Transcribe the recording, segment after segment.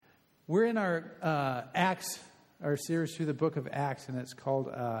We're in our Acts, our series through the book of Acts, and it's called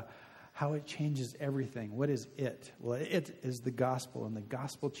How It Changes Everything. What is it? Well, it is the gospel, and the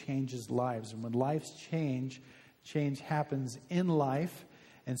gospel changes lives. And when lives change, change happens in life.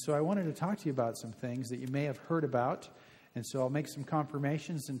 And so I wanted to talk to you about some things that you may have heard about. And so I'll make some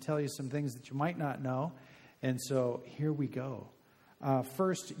confirmations and tell you some things that you might not know. And so here we go.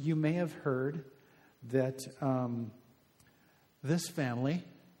 First, you may have heard that this family,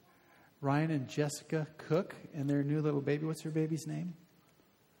 Ryan and Jessica Cook, and their new little baby, what's her baby's name?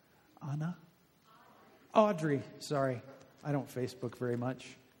 Anna? Audrey. Sorry, I don't Facebook very much.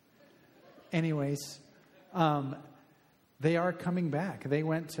 Anyways, they are coming back. They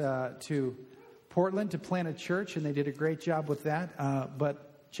went to Portland to plant a church, and they did a great job with that.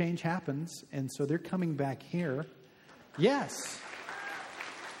 But change happens, and so they're coming back here. Yes.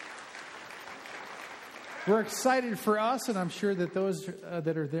 We're excited for us, and I'm sure that those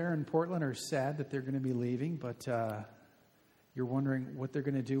that are there in Portland are sad that they're going to be leaving, but you're wondering what they're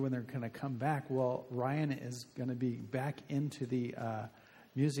going to do when they're going to come back. Well, Ryan is going to be back into the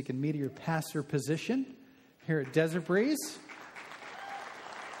music and media pastor position here at Desert Breeze.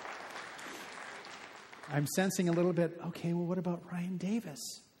 I'm sensing a little bit, okay, well, what about Ryan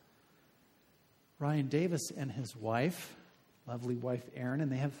Davis? Ryan Davis and his wife, lovely wife Erin,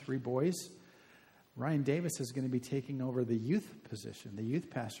 and they have 3 boys. Ryan Davis is going to be taking over the youth position, the youth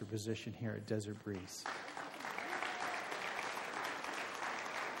pastor position here at Desert Breeze.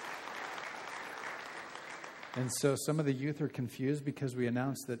 And so some of the youth are confused because we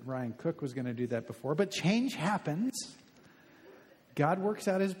announced that Ryan Cook was going to do that before. But change happens. God works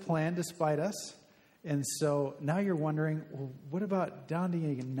out his plan despite us. And so now you're wondering, well, what about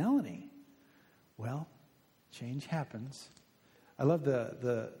Dondi and Melanie? Well, change happens. I love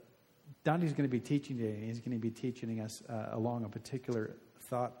the Dondi's going to be teaching today, and he's going to be teaching us along a particular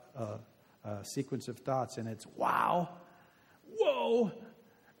thought, sequence of thoughts, and it's wow, whoa,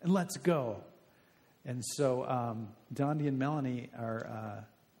 and let's go. And so Dondi and Melanie are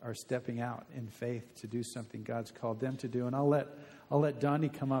stepping out in faith to do something God's called them to do, and I'll let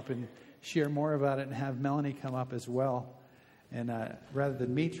Dondi come up and share more about it, and have Melanie come up as well. And rather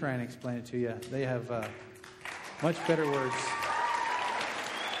than me try and explain it to you, they have much better words.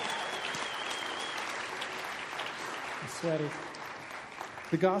 Sweaty.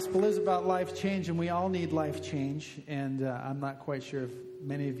 The gospel is about life change, and we all need life change. And I'm not quite sure if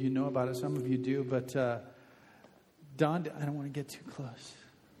many of you know about it. Some of you do, but Don, I don't want to get too close.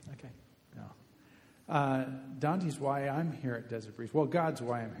 Okay, no. Dondi's why I'm here at Desert Breeze. Well, God's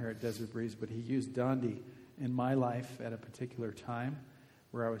why I'm here at Desert Breeze, but he used Dondi in my life at a particular time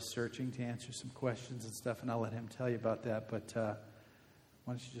where I was searching to answer some questions and stuff, and I'll let him tell you about that. But why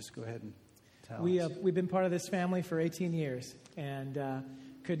don't you just go ahead and tell us. We've been part of this family for 18 years and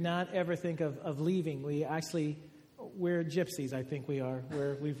could not ever think of leaving. We're gypsies, I think we are.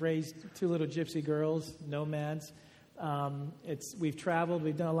 We've raised 2 little gypsy girls, nomads. We've traveled,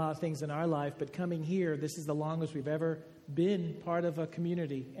 we've done a lot of things in our life, but coming here, this is the longest we've ever been part of a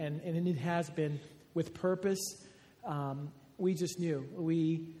community, and it has been with purpose. We just knew.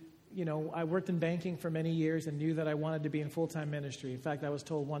 I worked in banking for many years and knew that I wanted to be in full-time ministry. In fact, I was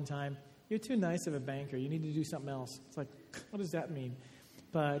told one time, "You're too nice of a banker. You need to do something else." It's like, what does that mean?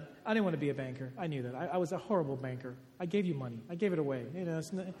 But I didn't want to be a banker. I knew that. I was a horrible banker. I gave you money. I gave it away.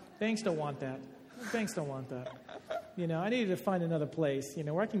 Banks don't want that. Banks don't want that. I needed to find another place,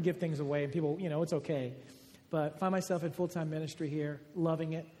 where I can give things away and people, it's okay. But find myself in full-time ministry here,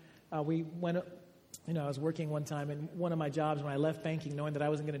 loving it. We went, I was working one time, and one of my jobs when I left banking, knowing that I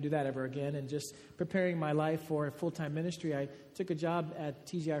wasn't going to do that ever again, and just preparing my life for a full-time ministry, I took a job at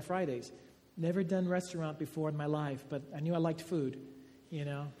TGI Fridays. Never done restaurant before in my life, but I knew I liked food,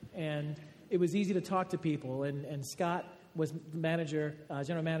 and it was easy to talk to people. And Scott was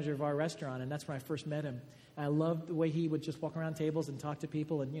general manager of our restaurant, and that's when I first met him. I loved the way he would just walk around tables and talk to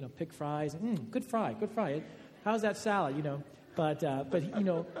people and, pick fries. Good fry. How's that salad, But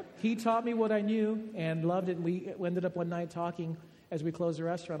he taught me what I knew and loved it. And we ended up one night talking as we closed the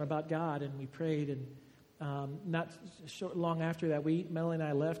restaurant about God, and we prayed. And not long after that, Melanie and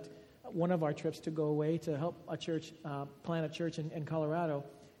I left one of our trips to go away to help a church, plant a church in Colorado.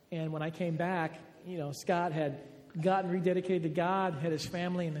 And when I came back, Scott had gotten rededicated to God, had his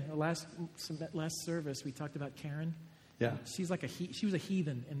family. In the last service, we talked about Karen. Yeah, she was a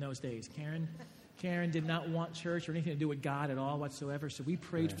heathen in those days. Karen did not want church or anything to do with God at all whatsoever. So we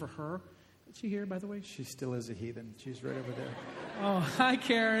prayed for her. Is she here, by the way? She still is a heathen. She's right over there. Oh, hi,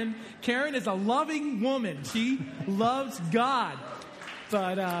 Karen. Karen is a loving woman. She loves God.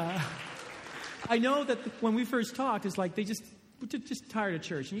 But I know that when we first talked, it's like they just just tired of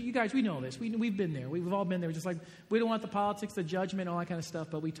church. You guys, we know this. We've been there. We've all been there. Just like, we don't want the politics, the judgment, all that kind of stuff,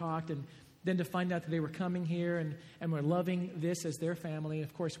 but we talked, and then to find out that they were coming here and were loving this as their family.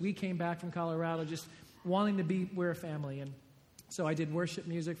 Of course, we came back from Colorado just wanting to be, we're a family. And so I did worship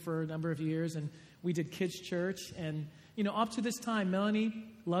music for a number of years, and we did kids' church. And, up to this time, Melanie,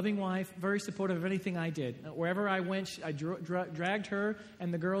 loving wife, very supportive of anything I did. Wherever I went, I dragged her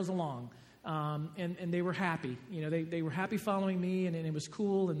and the girls along. And they were happy. They were happy following me, and it was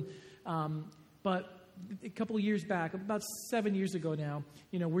cool. But a couple of years back, about 7 years ago now,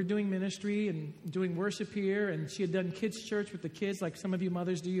 we're doing ministry and doing worship here, and she had done kids' church with the kids, like some of you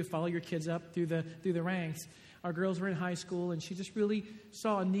mothers do. You follow your kids up through the ranks. Our girls were in high school, and she just really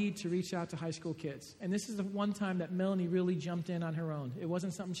saw a need to reach out to high school kids. And this is the one time that Melanie really jumped in on her own. It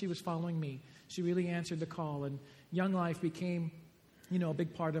wasn't something she was following me. She really answered the call, and Young Life became, a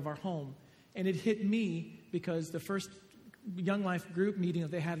big part of our home. And it hit me because the first Young Life group meeting that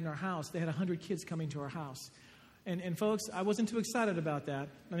they had in our house, they had 100 kids coming to our house. And folks, I wasn't too excited about that.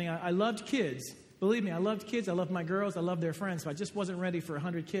 I mean, I loved kids. Believe me, I loved kids. I loved my girls. I loved their friends. But I just wasn't ready for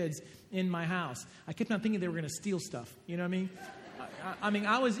 100 kids in my house. I kept on thinking they were going to steal stuff. You know what I mean?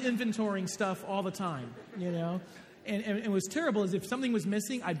 I was inventorying stuff all the time, And it was terrible is if something was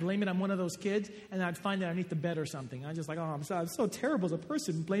missing, I'd blame it on one of those kids, and I'd find it underneath the bed or something. I'm just like, I'm so terrible as a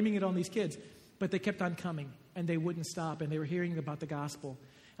person, blaming it on these kids. But they kept on coming, and they wouldn't stop, and they were hearing about the gospel.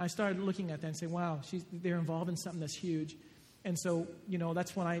 And I started looking at that and saying, wow, they're involved in something that's huge. And so,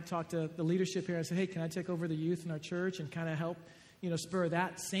 that's when I talked to the leadership here. I said, hey, can I take over the youth in our church and kind of help, spur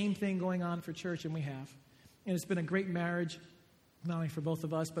that same thing going on for church? And we have. And it's been a great marriage, not only for both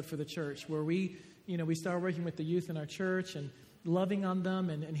of us, but for the church, where we started working with the youth in our church and loving on them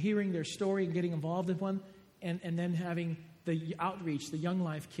and hearing their story and getting involved in one, and then having the outreach, the Young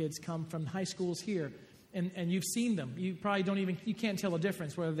Life kids come from high schools here. And you've seen them. You probably you can't tell a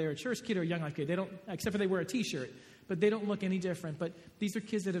difference whether they're a church kid or a Young Life kid. They don't, except for they wear a T-shirt, but they don't look any different. But these are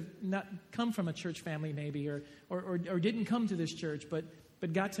kids that have not come from a church family maybe or didn't come to this church, but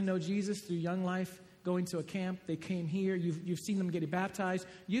got to know Jesus through Young Life, going to a camp. They came here. You've seen them get baptized.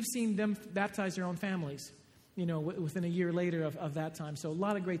 You've seen them baptize their own families, within a year later of that time. So a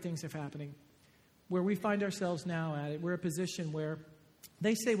lot of great things are happening. Where we find ourselves now at it, we're a position where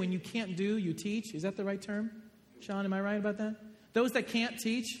they say when you can't do, you teach. Is that the right term? Sean, am I right about that? Those that can't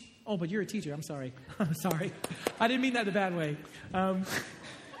teach. Oh, but you're a teacher. I'm sorry. I'm sorry. I didn't mean that in a bad way.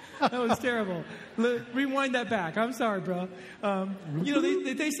 That was terrible. Rewind that back. I'm sorry, bro.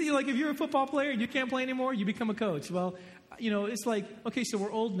 They say, like, if you're a football player and you can't play anymore, you become a coach. Well, it's like, okay, so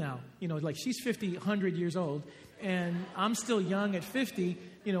we're old now. Like she's 50, 100 years old, and I'm still young at 50.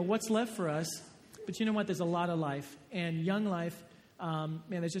 What's left for us? But you know what? There's a lot of life. And Young Life,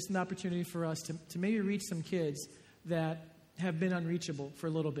 there's just an opportunity for us to maybe reach some kids that have been unreachable for a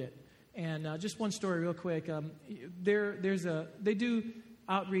little bit. And just one story real quick. They do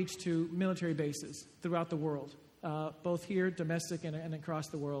outreach to military bases throughout the world, both here, domestic, and across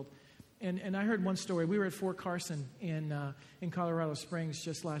the world. And I heard one story. We were at Fort Carson in Colorado Springs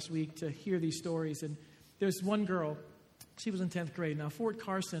just last week to hear these stories. And there's one girl, she was in 10th grade. Now, Fort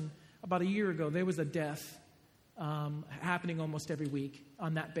Carson, about a year ago, there was a death happening almost every week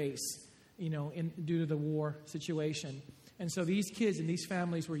on that base, due to the war situation. And so these kids and these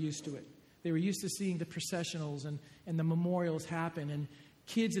families were used to it. They were used to seeing the processionals and the memorials happen. And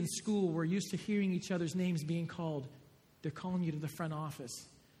kids in school were used to hearing each other's names being called. They're calling you to the front office.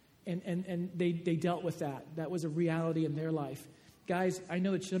 And they dealt with that. That was a reality in their life. Guys, I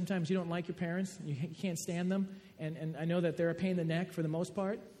know that sometimes you don't like your parents. You can't stand them. And I know that they're a pain in the neck for the most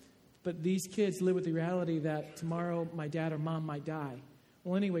part. But these kids live with the reality that tomorrow my dad or mom might die.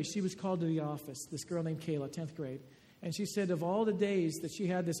 Well, anyway, she was called to the office, this girl named Kayla, 10th grade. And she said of all the days that she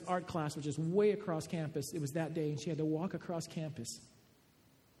had this art class, which is way across campus, it was that day, and she had to walk across campus.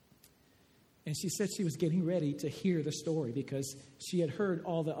 And she said she was getting ready to hear the story because she had heard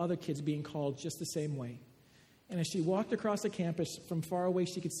all the other kids being called just the same way. And as she walked across the campus from far away,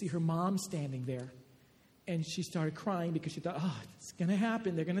 she could see her mom standing there. And she started crying because she thought, it's going to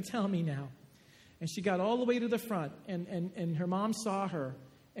happen. They're going to tell me now. And she got all the way to the front, and her mom saw her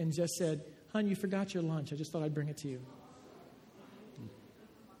and just said, "Hon, you forgot your lunch. I just thought I'd bring it to you."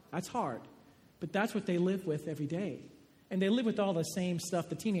 That's hard. But that's what they live with every day. And they live with all the same stuff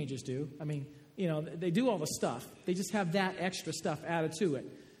the teenagers do. I mean, they do all the stuff. They just have that extra stuff added to it.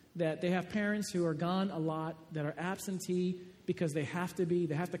 That they have parents who are gone a lot, that are absentee because they have to be.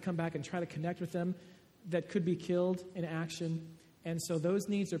 They have to come back and try to connect with them, that could be killed in action. And so those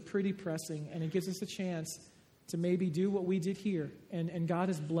needs are pretty pressing, and it gives us a chance to maybe do what we did here. And God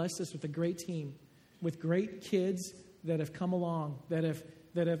has blessed us with a great team, with great kids that have come along, that have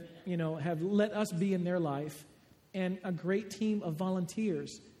have let us be in their life, and a great team of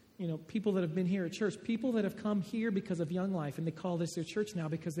volunteers. People that have been here at church, people that have come here because of Young Life, and they call this their church now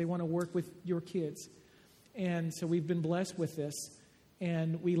because they want to work with your kids. And so we've been blessed with this,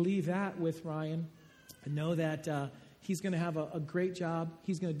 and we leave that with Ryan and know that he's going to have a great job.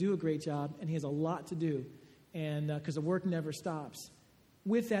 He's going to do a great job, and he has a lot to do, and because the work never stops.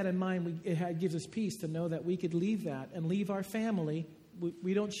 With that in mind, it gives us peace to know that we could leave that and leave our family.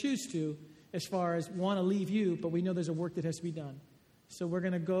 We don't choose to, as far as want to leave you, but we know there's a work that has to be done. So we're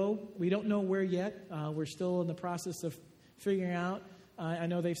going to go. We don't know where yet. We're still in the process of figuring out. I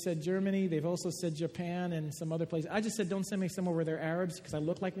know they've said Germany. They've also said Japan and some other places. I just said don't send me somewhere where they're Arabs because I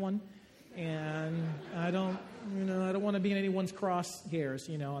look like one. And I don't want to be in anyone's crosshairs,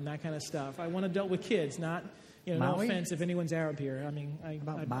 and that kind of stuff. I want to deal with kids, not, no offense if anyone's Arab here. I mean,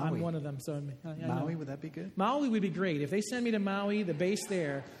 I'm one of them. So Maui, would that be good? Maui would be great. If they send me to Maui, the base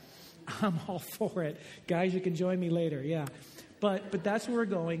there, I'm all for it. Guys, you can join me later. Yeah. But that's where we're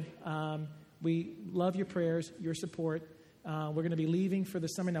going. We love your prayers, your support. We're going to be leaving for the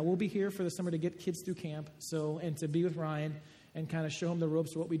summer. Now, we'll be here for the summer to get kids through camp, and to be with Ryan and kind of show him the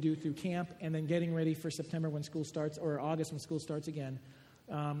ropes of what we do through camp, and then getting ready for September when school starts, or August when school starts again.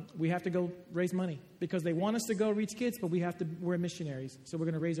 We have to go raise money because they want us to go reach kids, but we're missionaries, so we're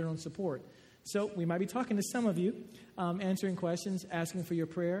going to raise our own support. So we might be talking to some of you, answering questions, asking for your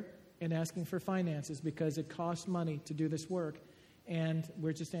prayer, and asking for finances because it costs money to do this work. And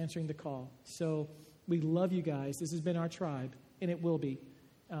we're just answering the call. So we love you guys. This has been our tribe, and it will be.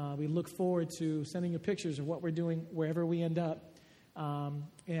 We look forward to sending you pictures of what we're doing wherever we end up,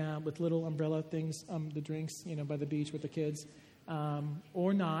 and with little umbrella things, the drinks, by the beach with the kids,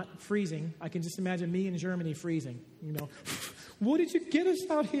 or not, freezing. I can just imagine me in Germany freezing. What did you get us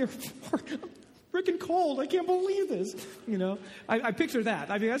out here for? Freaking cold. I can't believe this. I picture that.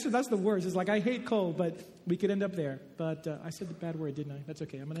 I mean, that's the worst. It's like, I hate cold, but we could end up there. But I said the bad word, didn't I? That's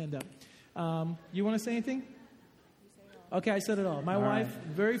okay. I'm going to end up. You want to say anything? Okay, I said it all. My wife,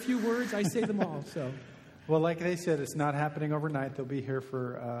 very few words. I say them all. So, well, like they said, it's not happening overnight. They'll be here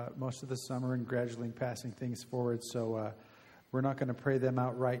for most of the summer and gradually passing things forward. So we're not going to pray them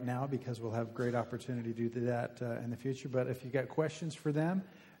out right now because we'll have great opportunity to do that in the future. But if you got questions for them,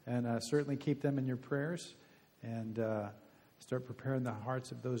 and certainly keep them in your prayers, and start preparing the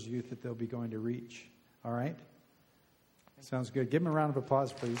hearts of those youth that they'll be going to reach. All right? Sounds good. Give them a round of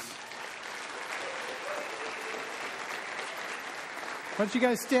applause, please. Why don't you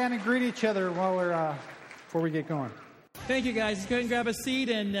guys stand and greet each other before we get going? Thank you, guys. Go ahead and grab a seat.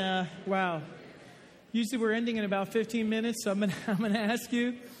 And wow, usually we're ending in about 15 minutes, so I'm gonna ask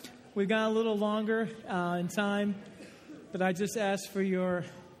you. We've got a little longer in time, but I just ask for you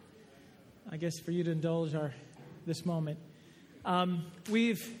to indulge this moment. One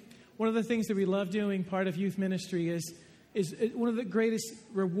of the things that we love doing, part of youth ministry, is one of the greatest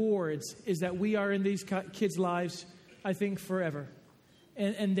rewards is that we are in these kids' lives, I think, forever.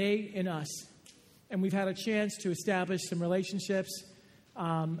 And they in us. And we've had a chance to establish some relationships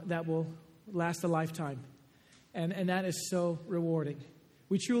that will last a lifetime. And that is so rewarding.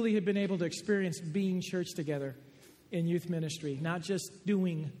 We truly have been able to experience being church together in youth ministry, not just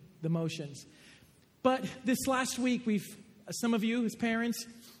doing the motions. But this last week, some of you as parents,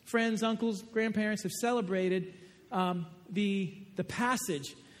 friends, uncles, grandparents have celebrated the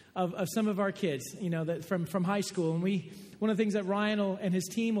passage of some of our kids, from high school. And one of the things that Ryan and his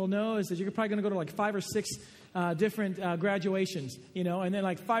team will know is that you're probably going to go to like 5 or 6 different graduations, and then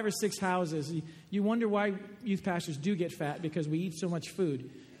like 5 or 6 houses. You wonder why youth pastors do get fat, because we eat so much food,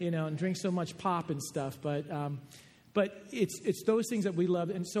 and drink so much pop and stuff. But it's those things that we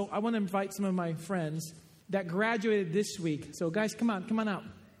love. And so I want to invite some of my friends that graduated this week. So guys, come on out.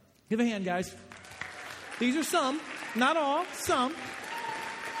 Give a hand, guys. These are some, not all, some.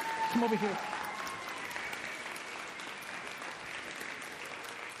 Come over here.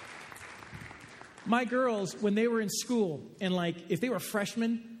 My girls, when they were in school, and if they were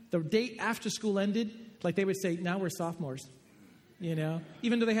freshmen, the day after school ended, they would say, now we're sophomores.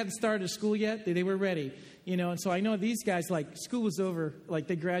 Even though they hadn't started school yet, they were ready. And so I know these guys, school was over,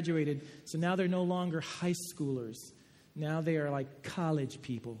 they graduated. So now they're no longer high schoolers. Now they are college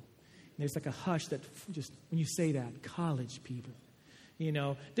people. And there's a hush that just, when you say that, college people.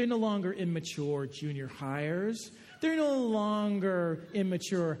 They're no longer immature junior hires. They're no longer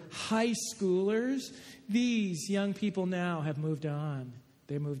immature high schoolers. These young people now have moved on.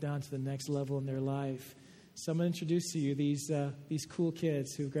 They moved on to the next level in their life. So I'm going to introduce to you these cool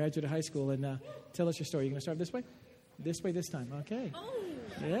kids who graduated high school, and tell us your story. You going to start this way? This way this time. Okay. Oh.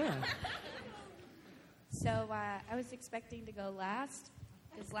 Yeah. So I was expecting to go last,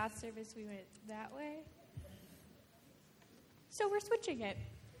 because last service we went that way. So we're switching it.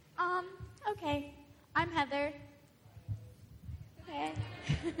 Okay. I'm Heather. Okay.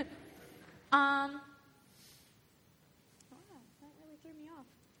 Wow, that really threw me off.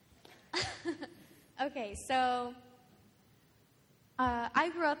 Okay, so I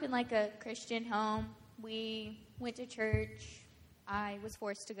grew up in like a Christian home. We went to church. I was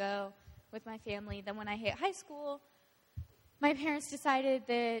forced to go with my family. Then when I hit high school, my parents decided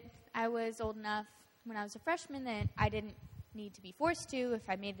that I was old enough when I was a freshman that I didn't need to be forced to. If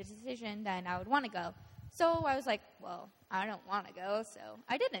I made the decision, then I would want to go. So I was like, well, I don't want to go, so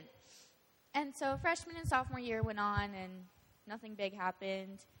I didn't. And so freshman and sophomore year went on, and nothing big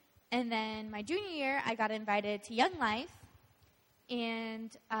happened. And then my junior year, I got invited to Young Life.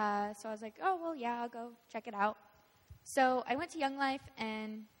 And so I was like, oh, well, yeah, I'll go check it out. So I went to Young Life,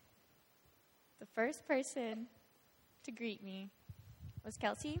 and the first person to greet me was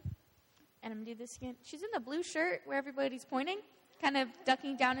Kelsey. And I'm going to do this again. She's in the blue shirt where everybody's pointing, kind of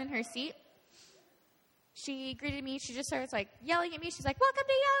ducking down in her seat. She greeted me. She just starts, like, yelling at me. She's like, welcome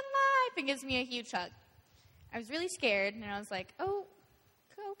to Young Life, and gives me a huge hug. I was really scared, and I was like, oh,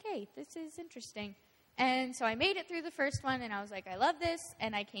 okay, this is interesting. And so I made it through the first one, and I was like, I love this.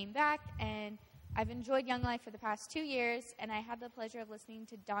 And I came back, and I've enjoyed Young Life for the past 2 years, and I had the pleasure of listening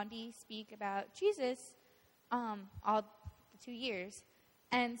to Dondi speak about Jesus all the 2 years.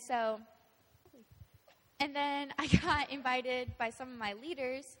 And then I got invited by some of my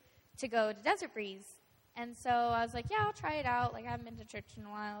leaders to go to Desert Breeze. And so I was like, yeah, I'll try it out. Like, I haven't been to church in a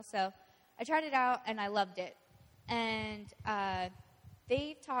while. So I tried it out, and I loved it. And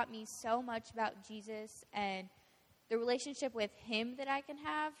they've taught me so much about Jesus and the relationship with him that I can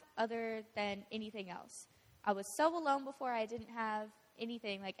have other than anything else. I was so alone before. I didn't have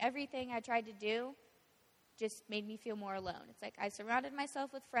anything. Like, everything I tried to do just made me feel more alone. It's like I surrounded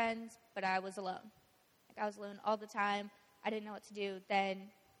myself with friends, but I was alone. Like, I was alone all the time. I didn't know what to do. Then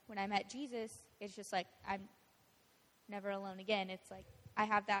when I met Jesus, it's just like I'm never alone again. It's like I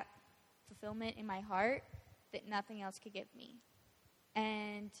have that fulfillment in my heart that nothing else could give me.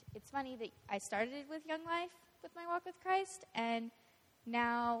 And it's funny that I started with Young Life with my walk with Christ, and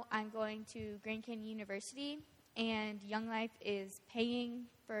now I'm going to Grand Canyon University, and Young Life is paying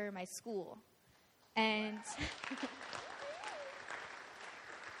for my school. And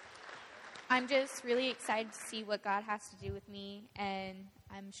I'm just really excited to see what God has to do with me, and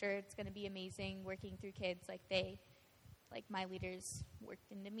I'm sure it's going to be amazing working through kids like my leaders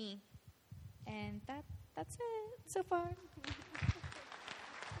worked into me. And that's it so far.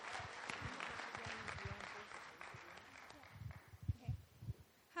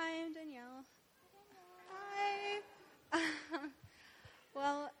 Hi, I'm Danielle. Hi.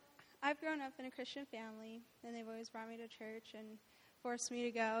 Well, I've grown up in a Christian family, and they've always brought me to church and forced me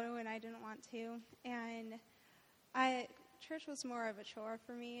to go when I didn't want to. And church was more of a chore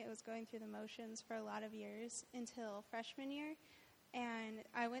for me. It was going through the motions for a lot of years until freshman year. And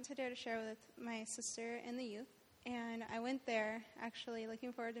I went to Dare to Share with my sister and the youth. And I went there actually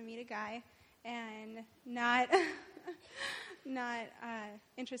looking forward to meet a guy and not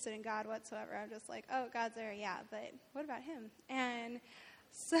interested in God whatsoever. I'm just like, oh, God's there, yeah, but what about him? And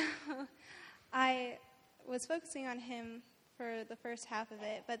so I was focusing on him for the first half of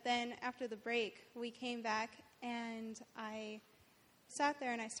it, but then after the break, we came back, and I sat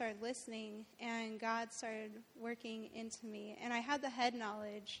there and I started listening, and God started working into me. And I had the head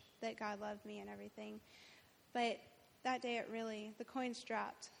knowledge that God loved me and everything, but that day the coins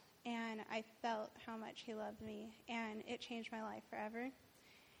dropped, and I felt how much he loved me, and it changed my life forever.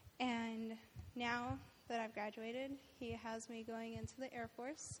 And now that I've graduated, he has me going into the Air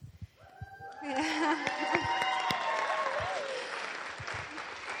Force.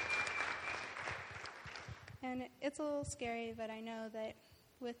 And it's a little scary, but I know that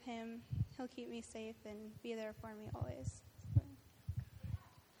with him, he'll keep me safe and be there for me always.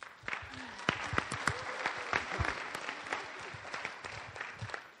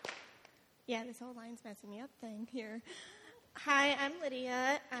 Yeah, this whole line's messing me up thing here. Hi, I'm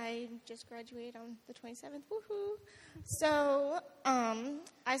Lydia. I just graduated on the 27th. Woohoo! So,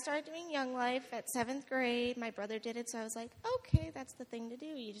 I started doing Young Life at 7th grade. My brother did it, so I was like, okay, that's the thing to do.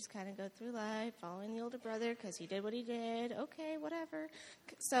 You just kind of go through life following the older brother because he did what he did. Okay, whatever.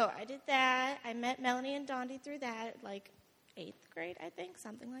 So I did that. I met Melanie and Dondi through that, like 8th grade, I think,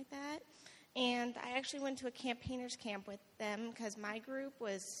 something like that. And I actually went to a campaigners camp with them because my group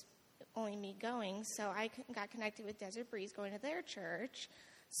was only me going, so I got connected with Desert Breeze going to their church.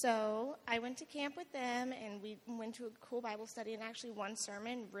 So I went to camp with them, and we went to a cool Bible study, and actually one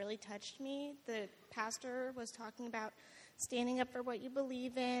sermon really touched me. The pastor was talking about standing up for what you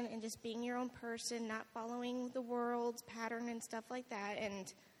believe in and just being your own person, not following the world's pattern and stuff like that.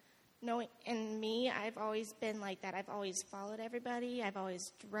 And me, I've always been like that. I've always followed everybody. I've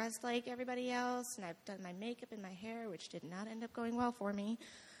always dressed like everybody else, and I've done my makeup and my hair, which did not end up going well for me.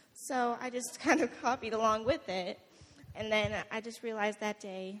 So I just kind of copied along with it. And then I just realized that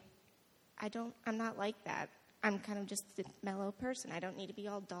day, I'm not like that. I'm kind of just a mellow person. I don't need to be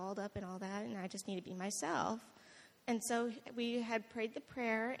all dolled up and all that, and I just need to be myself. And so we had prayed the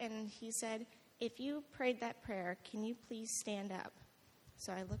prayer, and he said, if you prayed that prayer, can you please stand up?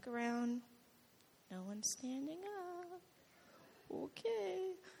 So I look around, no one's standing up.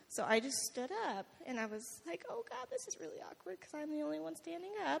 Okay. So I just stood up, and I was like, oh, God, this is really awkward because I'm the only one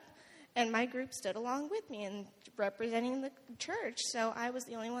standing up. And my group stood along with me and representing the church. So I was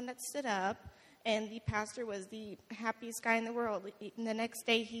the only one that stood up, and the pastor was the happiest guy in the world. And the next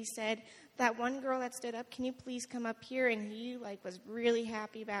day he said, that one girl that stood up, can you please come up here? And he was really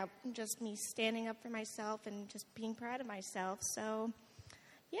happy about just me standing up for myself and just being proud of myself. So,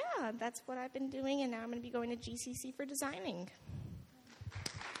 yeah, that's what I've been doing, and now I'm going to be going to GCC for designing.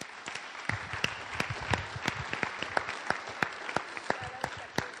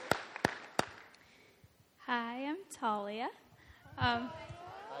 Hi, I'm Talia. Hi,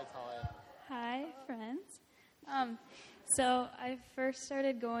 Talia. Hi, friends. So I first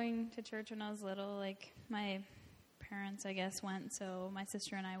started going to church when I was little. Like, my parents, I guess, went, so my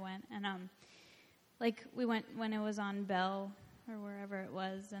sister and I went. And, we went when it was on Bell or wherever it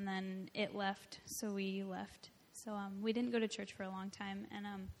was, and then it left, so we left. So we didn't go to church for a long time. And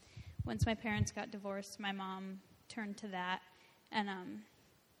once my parents got divorced, my mom turned to that, and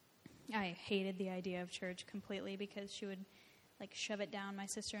I hated the idea of church completely because she would, shove it down my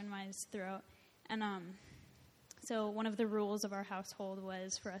sister and mine's throat. And so one of the rules of our household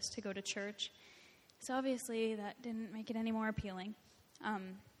was for us to go to church. So obviously that didn't make it any more appealing.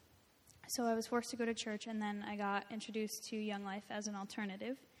 So I was forced to go to church, and then I got introduced to Young Life as an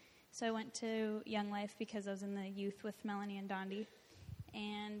alternative. So I went to Young Life because I was in the youth with Melanie and Dondi.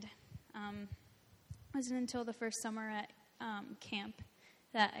 And it wasn't until the first summer at camp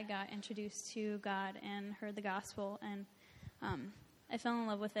that I got introduced to God and heard the gospel, and I fell in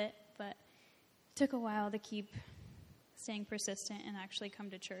love with it, but it took a while to keep staying persistent and actually come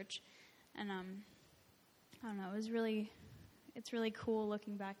to church. And I don't know, it's really cool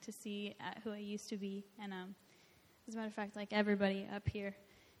looking back to see at who I used to be. And as a matter of fact, everybody up here,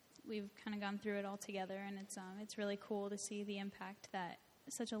 we've kind of gone through it all together, and it's really cool to see the impact that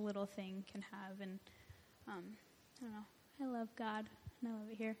such a little thing can have. And I don't know, I love God. I love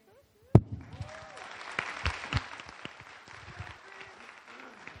it here.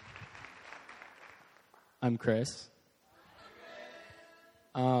 I'm Chris.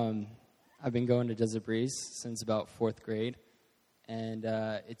 I've been going to Desert Breeze since about 4th grade, and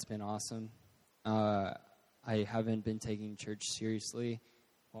it's been awesome. I haven't been taking church seriously.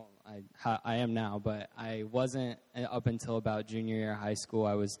 Well, I am now, but I wasn't up until about junior year of high school.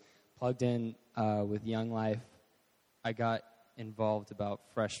 I was plugged in with Young Life. I got involved about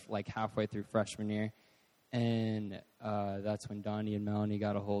halfway through freshman year, and that's when Donnie and Melanie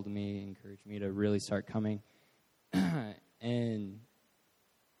got a hold of me, encouraged me to really start coming. And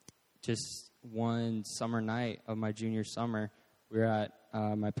just one summer night of my junior summer, we were at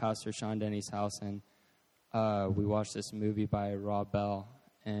my pastor Sean Denny's house, and we watched this movie by Rob Bell,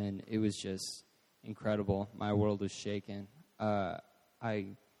 and it was just incredible. My world was shaken. I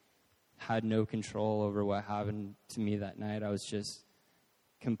had no control over what happened to me that night. I was just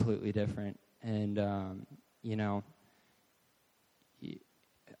completely different. And,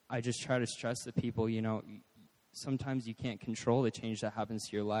 I just try to stress to people, sometimes you can't control the change that happens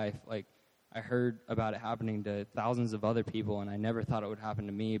to your life. I heard about it happening to thousands of other people, and I never thought it would happen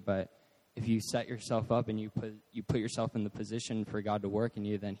to me. But if you set yourself up and you put yourself in the position for God to work in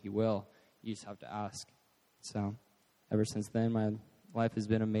you, then He will. You just have to ask. So ever since then, my life has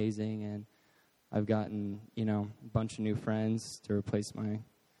been amazing, and I've gotten, a bunch of new friends to replace my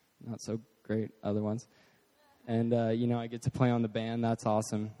not so great other ones. And, I get to play on the band. That's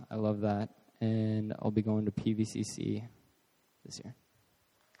awesome. I love that. And I'll be going to PVCC this year.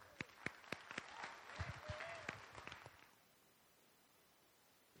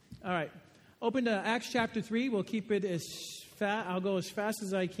 All right. Open to Acts chapter 3. We'll keep it as fast. I'll go as fast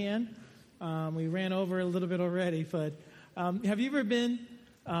as I can. We ran over a little bit already, but have you ever been,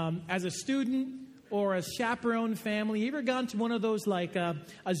 as a student or a chaperone family, you ever gone to one of those a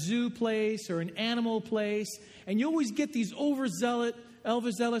zoo place or an animal place, and you always get these overzealous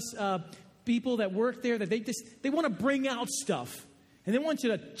overzealous people that work there that they want to bring out stuff. And they want you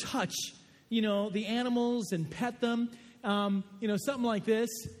to touch, the animals and pet them. Something like this,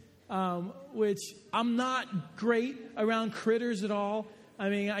 which I'm not great around critters at all. I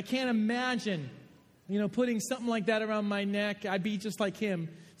mean, I can't imagine, putting something like that around my neck. I'd be just like him.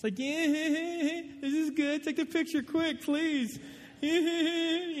 It's like, yeah, this is good. Take the picture quick, please.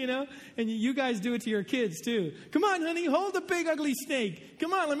 And you guys do it to your kids too. Come on, honey, hold the big ugly snake.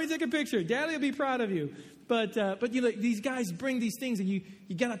 Come on, let me take a picture. Daddy will be proud of you. But these guys bring these things, and you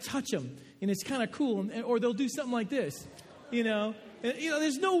got to touch them, and it's kind of cool. Or they'll do something like this,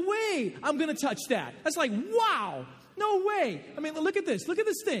 there's no way I'm going to touch that. That's like, wow, no way. I mean, look at this. Look at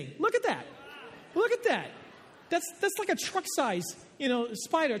this thing. Look at that. Look at that. That's like a truck size,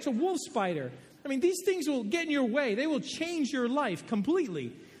 spider. It's a wolf spider. I mean, these things will get in your way. They will change your life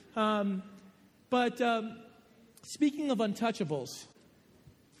completely. But speaking of untouchables,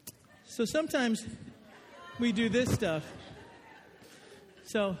 so sometimes we do this stuff.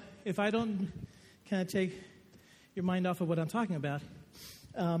 So if I don't kind of take your mind off of what I'm talking about,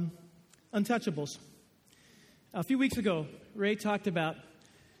 untouchables. A few weeks ago, Ray talked about,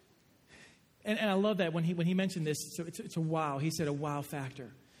 and I love that when he mentioned this. So it's a wow. He said a wow factor.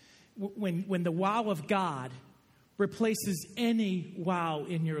 When the wow of God replaces any wow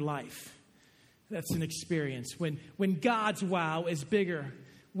in your life, that's an experience. When God's wow is bigger,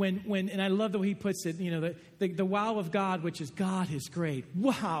 and I love the way he puts it, the wow of God, which is God is great.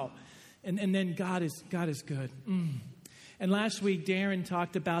 Wow. And then God is good. And last week, Darren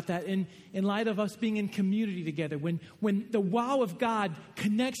talked about that in light of us being in community together. When the wow of God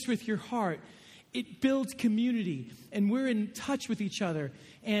connects with your heart, it builds community, and we're in touch with each other.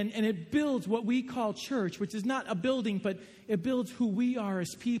 And it builds what we call church, which is not a building, but it builds who we are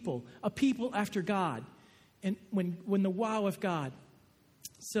as people, a people after God. And when the wow of God.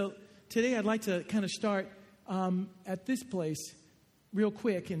 So today I'd like to kind of start at this place real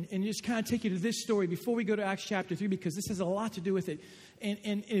quick and just kind of take you to this story before we go to Acts chapter 3, because this has a lot to do with it.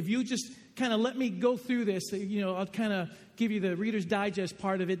 And if you just kind of let me go through this, I'll kind of give you the Reader's Digest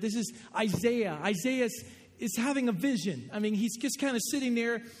part of it. This is Isaiah. Isaiah is having a vision. I mean, he's just kind of sitting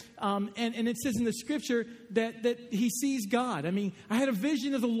there, and it says in the scripture that he sees God. I mean, I had a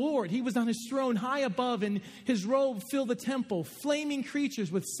vision of the Lord. He was on his throne high above, and his robe filled the temple. Flaming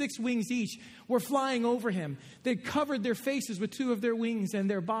creatures with 6 wings each were flying over him. They covered their faces with 2 of their wings and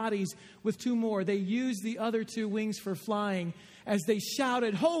their bodies with 2 more. They used the other 2 wings for flying as they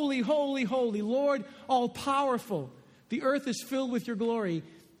shouted, "Holy, holy, holy, Lord, all-powerful. The earth is filled with your glory."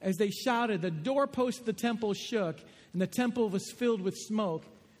 As they shouted, the doorpost of the temple shook, and the temple was filled with smoke.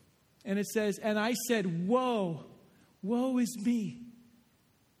 And it says, "And I said, woe, woe is me.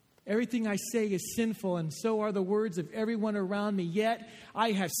 Everything I say is sinful, and so are the words of everyone around me. Yet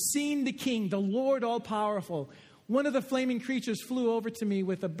I have seen the King, the Lord all-powerful." One of the flaming creatures flew over to me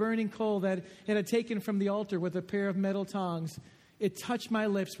with a burning coal that it had taken from the altar with a pair of metal tongs. It touched my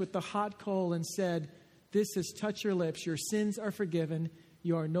lips with the hot coal and said, "This has touched your lips. Your sins are forgiven.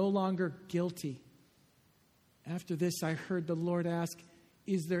 You are no longer guilty." After this, I heard the Lord ask,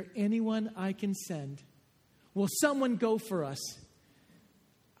 "Is there anyone I can send? Will someone go for us?"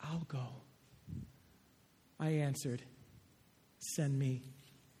 "I'll go." I answered, "Send me."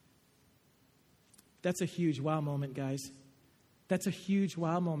 That's a huge wow moment, guys. That's a huge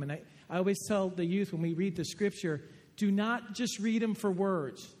wow moment. I always tell the youth when we read the scripture, do not just read them for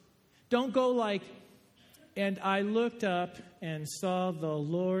words. Don't go like, "And I looked up and saw the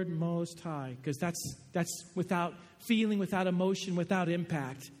Lord Most High," because that's without feeling, without emotion, without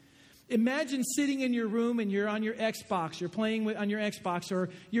impact. Imagine sitting in your room and you're on your Xbox, you're playing on your Xbox,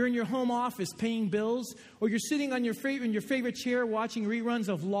 or you're in your home office paying bills, or you're sitting on your favorite chair watching reruns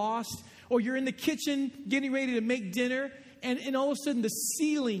of Lost, or you're in the kitchen getting ready to make dinner, and all of a sudden the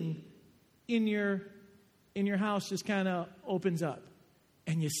ceiling in your house just kind of opens up,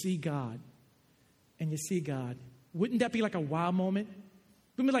 and you see God. And you see God. Wouldn't that be like a wow moment?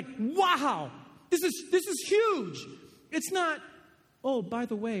 Wouldn't it be like, wow, this is huge. It's not, "Oh, by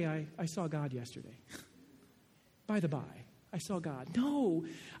the way, I saw God yesterday." By the by, I saw God. No,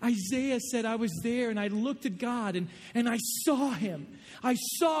 Isaiah said, "I was there and I looked at God and I saw him. I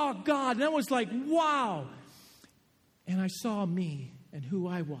saw God." And I was like, wow. And I saw me and who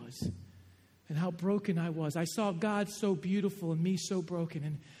I was and how broken I was. I saw God so beautiful and me so broken.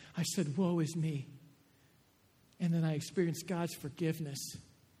 And I said, "Woe is me." And then I experienced God's forgiveness.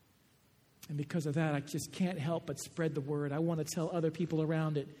 And because of that, I just can't help but spread the word. I want to tell other people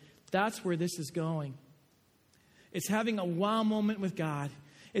around it. That's where this is going. It's having a wow moment with God.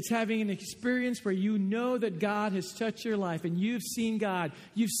 It's having an experience where you know that God has touched your life and you've seen God.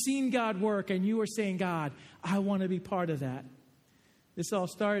 You've seen God work and you are saying, God, I want to be part of that. This all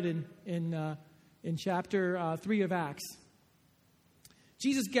started in chapter 3 of Acts.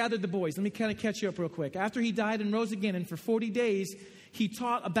 Jesus gathered the boys. Let me kind of catch you up real quick. After he died and rose again, and for 40 days, he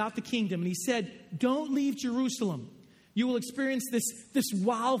taught about the kingdom. And he said, don't leave Jerusalem. You will experience this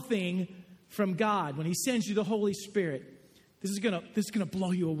wow thing from God when he sends you the Holy Spirit. This is gonna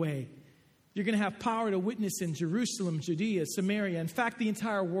blow you away. You're going to have power to witness in Jerusalem, Judea, Samaria, in fact, the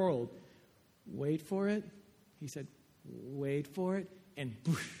entire world. Wait for it. He said, wait for it. And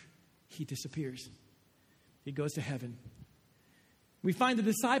boosh, he disappears. He goes to heaven. We find the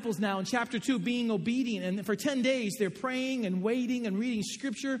disciples now in chapter 2 being obedient. And for 10 days, they're praying and waiting and reading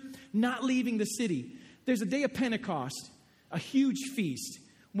Scripture, not leaving the city. There's a day of Pentecost, a huge feast,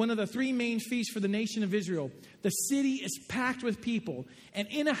 one of the 3 main feasts for the nation of Israel. The city is packed with people. And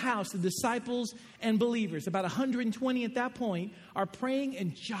in a house, the disciples and believers, about 120 at that point, are praying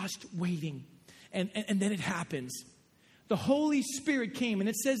and just waiting. And then it happens. The Holy Spirit came, and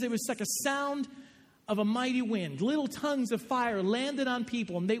it says it was like a sound of a mighty wind. Little tongues of fire landed on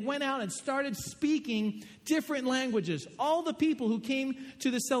people, and they went out and started speaking different languages. All the people who came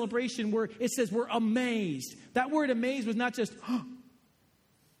to the celebration were amazed. That word amazed was not just,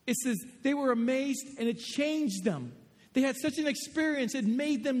 it says they were amazed, and it changed them. They had such an experience, it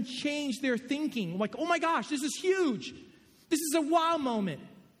made them change their thinking. Like, oh my gosh, this is huge. This is a wow moment.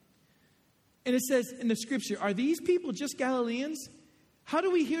 And it says in the scripture, are these people just Galileans? How do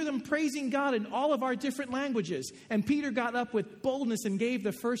we hear them praising God in all of our different languages? And Peter got up with boldness and gave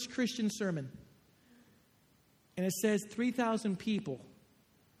the first Christian sermon. And it says 3,000 people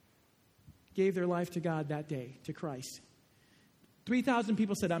gave their life to God that day, to Christ. 3,000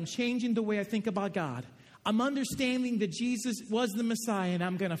 people said, I'm changing the way I think about God. I'm understanding that Jesus was the Messiah and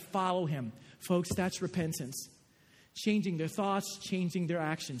I'm going to follow him. Folks, that's repentance. Changing their thoughts, changing their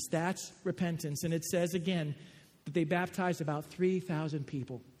actions. That's repentance. And it says again, that they baptized about 3,000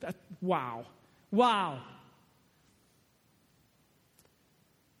 people. Wow. Wow.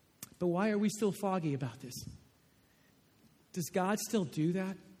 But why are we still foggy about this? Does God still do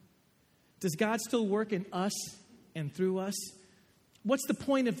that? Does God still work in us and through us? What's the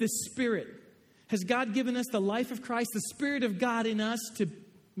point of this Spirit? Has God given us the life of Christ, the Spirit of God in us to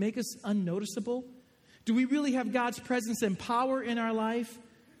make us unnoticeable? Do we really have God's presence and power in our life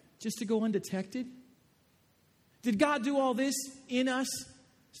just to go undetected? Did God do all this in us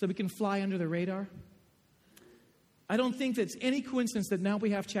so we can fly under the radar? I don't think that's any coincidence that now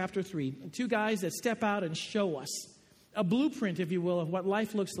we have chapter 3. 2 guys that step out and show us a blueprint, if you will, of what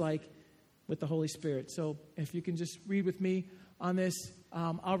life looks like with the Holy Spirit. So if you can just read with me on this,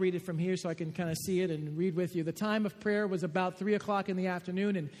 I'll read it from here so I can kind of see it and read with you. The time of prayer was about 3 o'clock in the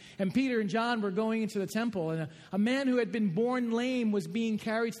afternoon, and Peter and John were going into the temple. And a man who had been born lame was being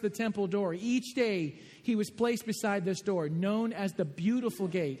carried to the temple door. Each day he was placed beside this door, known as the Beautiful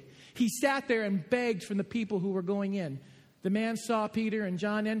Gate. He sat there and begged from the people who were going in. The man saw Peter and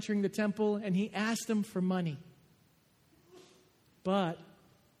John entering the temple, and he asked them for money. But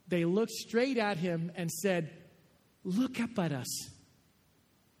they looked straight at him and said, "Look up at us.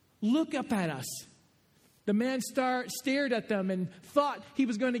 Look up at us." The man stared at them and thought he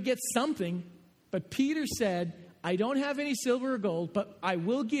was going to get something. But Peter said, "I don't have any silver or gold, but I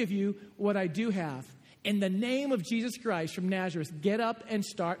will give you what I do have. In the name of Jesus Christ from Nazareth, get up and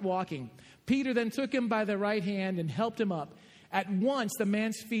start walking." Peter then took him by the right hand and helped him up. At once, the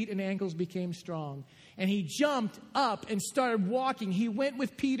man's feet and ankles became strong, and he jumped up and started walking. He went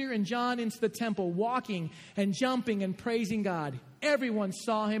with Peter and John into the temple, walking and jumping and praising God. Everyone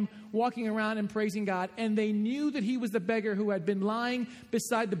saw him walking around and praising God, and they knew that he was the beggar who had been lying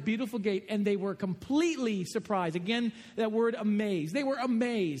beside the Beautiful Gate, and they were completely surprised. Again, that word amazed. They were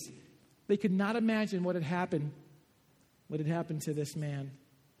amazed. They could not imagine what had happened to this man.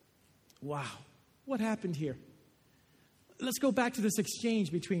 Wow. What happened here? Let's go back to this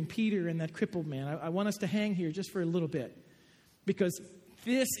exchange between Peter and that crippled man. I want us to hang here just for a little bit, because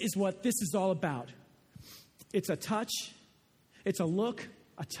this is what this is all about. It's a touch, it's a look,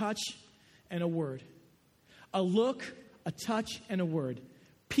 a touch, and a word. A look, a touch, and a word.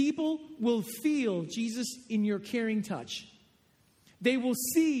 People will feel Jesus in your caring touch. They will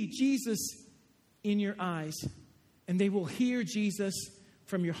see Jesus in your eyes, and they will hear Jesus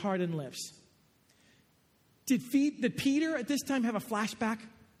from your heart and lips. Did Peter at this time have a flashback?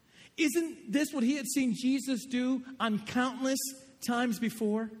 Isn't this what he had seen Jesus do on countless times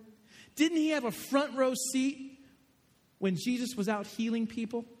before? Didn't he have a front row seat when Jesus was out healing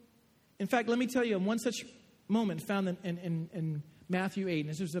people? In fact, let me tell you, one such moment found in Matthew 8, and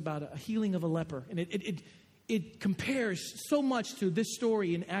this is about a healing of a leper. And it compares so much to this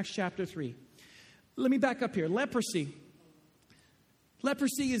story in Acts chapter 3. Let me back up here. Leprosy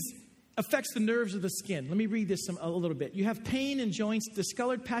affects the nerves of the skin. Let me read this a little bit. You have pain in joints,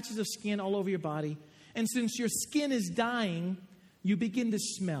 discolored patches of skin all over your body. And since your skin is dying, you begin to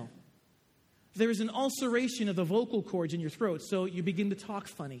smell. There is an ulceration of the vocal cords in your throat, so you begin to talk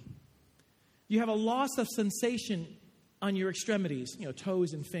funny. You have a loss of sensation on your extremities,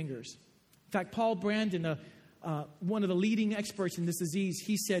 toes and fingers. In fact, Paul Brandon, one of the leading experts in this disease,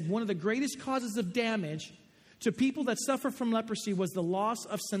 he said one of the greatest causes of damage to people that suffer from leprosy was the loss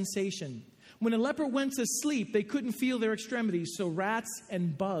of sensation. When a leper went to sleep, they couldn't feel their extremities, so rats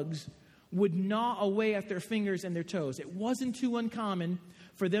and bugs would gnaw away at their fingers and their toes. It wasn't too uncommon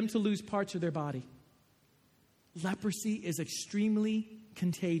for them to lose parts of their body. Leprosy is extremely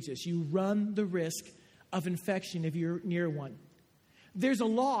contagious. You run the risk of infection if you're near one. There's a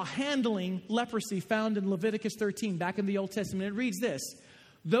law handling leprosy found in Leviticus 13, back in the Old Testament. It reads this: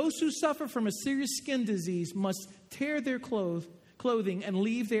 those who suffer from a serious skin disease must tear their clothing and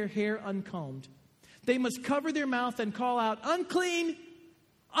leave their hair uncombed. They must cover their mouth and call out, "Unclean!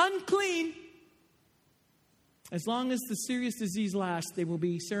 Unclean!" As long as the serious disease lasts, they will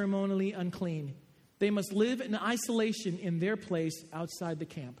be ceremonially unclean. They must live in isolation in their place outside the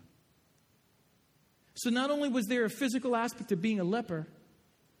camp. So not only was there a physical aspect of being a leper,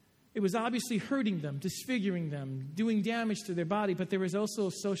 it was obviously hurting them, disfiguring them, doing damage to their body, but there was also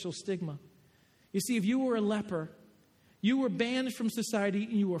a social stigma. You see, if you were a leper, you were banned from society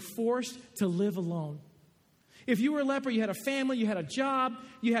and you were forced to live alone. If you were a leper, you had a family, you had a job,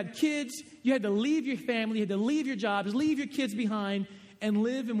 you had kids, you had to leave your family, you had to leave your jobs, leave your kids behind, and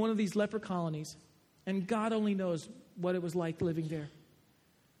live in one of these leper colonies. And God only knows what it was like living there.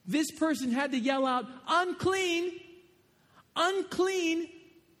 This person had to yell out, "Unclean! Unclean!"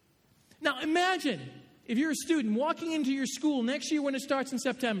 Now imagine if you're a student walking into your school next year when it starts in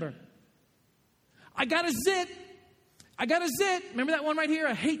September. I got a zit. I got a zit. Remember that one right here?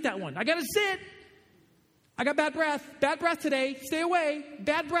 I hate that one. I got a zit. I got bad breath. Bad breath today. Stay away.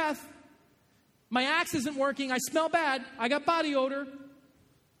 Bad breath. My axe isn't working. I smell bad. I got body odor.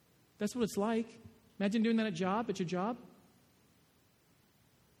 That's what it's like. Imagine doing that at your job.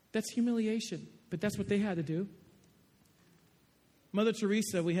 That's humiliation. But that's what they had to do. Mother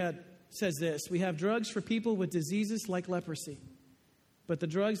Teresa says this: we have drugs for people with diseases like leprosy, but the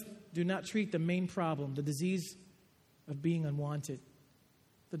drugs do not treat the main problem, the disease of being unwanted.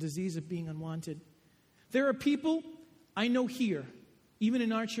 The disease of being unwanted. There are people I know here, even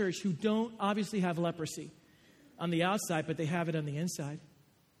in our church, who don't obviously have leprosy on the outside, but they have it on the inside.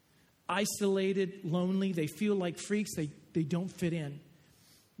 Isolated, lonely, they feel like freaks, they don't fit in.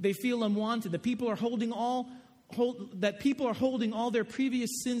 They feel unwanted. That people are holding all their previous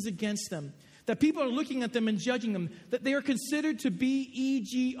sins against them. That people are looking at them and judging them. That they are considered to be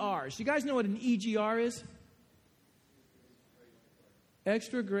EGRs. You guys know what an EGR is?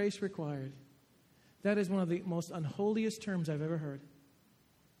 Extra grace required. That is one of the most unholiest terms I've ever heard.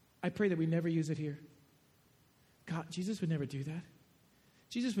 I pray that we never use it here. God, Jesus would never do that.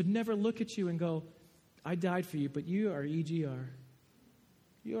 Jesus would never look at you and go, "I died for you, but you are EGR.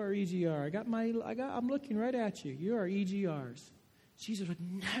 You are EGR. I'm looking right at you. You are EGRs." Jesus would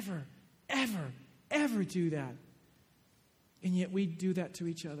never, ever, ever do that. And yet we do that to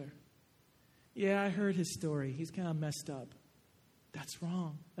each other. Yeah, I heard his story. He's kind of messed up. That's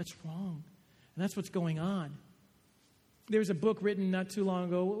wrong. That's wrong. And that's what's going on. There was a book written not too long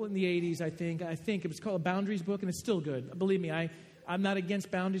ago, in the 80s, I think. It was called a Boundaries book, and it's still good. Believe me, I'm not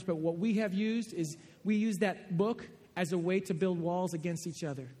against boundaries, but what we have used is we use that book as a way to build walls against each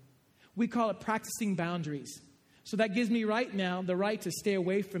other. We call it practicing boundaries. So that gives me right now the right to stay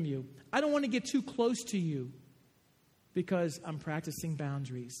away from you. I don't want to get too close to you because I'm practicing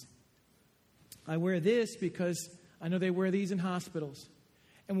boundaries. I wear this because I know they wear these in hospitals.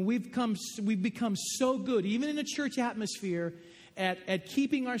 And we've become so good, even in a church atmosphere, at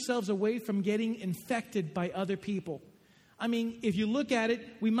keeping ourselves away from getting infected by other people. I mean, if you look at it,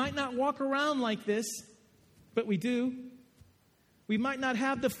 we might not walk around like this, but we do. We might not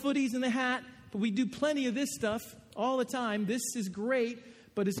have the footies and the hat, but we do plenty of this stuff all the time. This is great,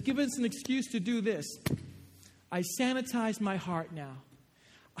 but it's given us an excuse to do this. I sanitize my heart now.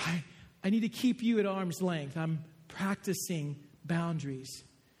 I need to keep you at arm's length. I'm practicing boundaries.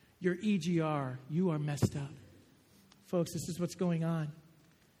 You're EGR. You are messed up. Folks, this is what's going on.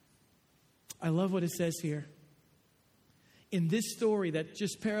 I love what it says here. In this story that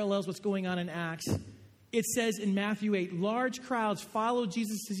just parallels what's going on in Acts, it says in Matthew 8, large crowds followed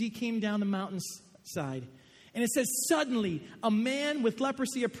Jesus as he came down the mountainside. And it says, suddenly, a man with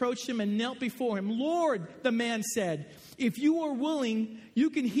leprosy approached him and knelt before him. Lord, the man said, if you are willing, you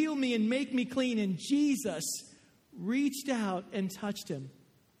can heal me and make me clean. And Jesus reached out and touched him.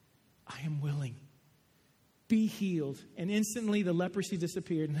 I am willing. Be healed. And instantly the leprosy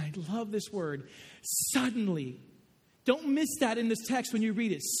disappeared. And I love this word, suddenly. Don't miss that in this text when you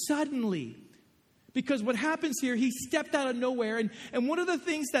read it. Suddenly. Because what happens here, he stepped out of nowhere. And one of the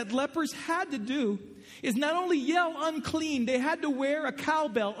things that lepers had to do is not only yell unclean, they had to wear a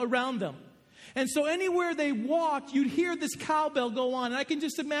cowbell around them. And so anywhere they walked, you'd hear this cowbell go on. And I can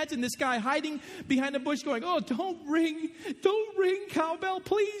just imagine this guy hiding behind a bush going, oh, don't ring, cowbell,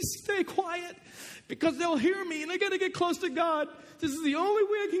 please stay quiet. Because they'll hear me and I got to get close to God. This is the only way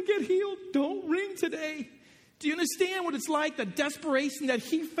I can get healed. Don't ring today. Do you understand what it's like, the desperation that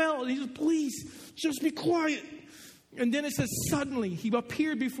he felt? And he said, please, just be quiet. And then it says, suddenly he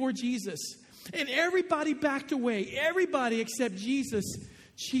appeared before Jesus. And everybody backed away. Everybody except Jesus.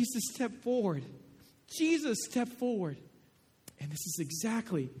 Jesus stepped forward. Jesus stepped forward. And this is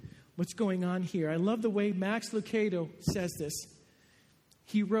exactly what's going on here. I love the way Max Lucado says this.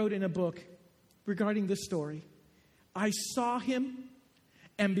 He wrote in a book regarding this story. I saw him,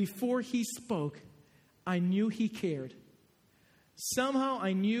 and before he spoke, I knew he cared. Somehow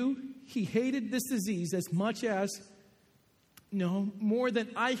I knew he hated this disease as much as, more than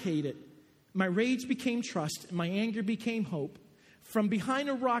I hate it. My rage became trust, and my anger became hope. From behind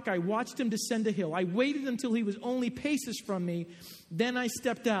a rock, I watched him descend a hill. I waited until he was only paces from me. Then I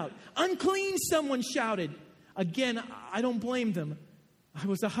stepped out. Unclean, someone shouted. Again, I don't blame them. I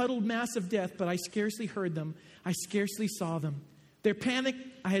was a huddled mass of death, but I scarcely heard them. I scarcely saw them. Their panic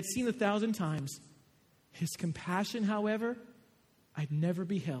I had seen 1,000 times. His compassion, however, I'd never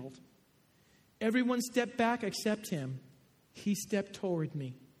beheld. Everyone stepped back except him. He stepped toward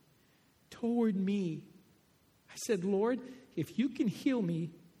me. Toward me. I said, Lord, if you can heal me,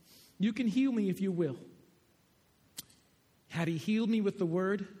 you can heal me if you will. Had he healed me with the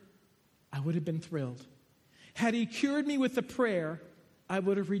word, I would have been thrilled. Had he cured me with a prayer, I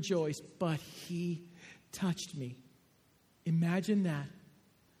would have rejoiced. But he touched me. Imagine that.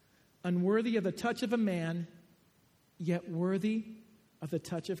 Unworthy of the touch of a man, yet worthy of the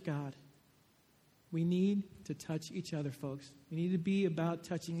touch of God. We need to touch each other, folks. We need to be about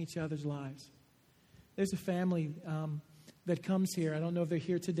touching each other's lives. There's a family that comes here. I don't know if they're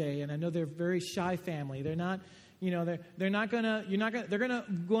here today, and I know they're a very shy family. They're not, they're gonna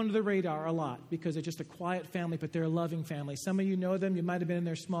go under the radar a lot because they're just a quiet family, but they're a loving family. Some of you know them. You might have been in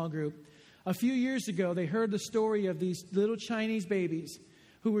their small group. A few years ago, they heard the story of these little Chinese babies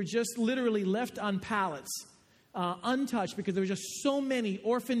who were just literally left on pallets, untouched, because there were just so many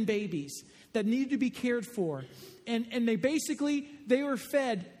orphan babies that needed to be cared for. And they were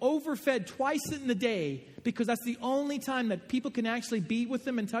overfed twice in the day, because that's the only time that people can actually be with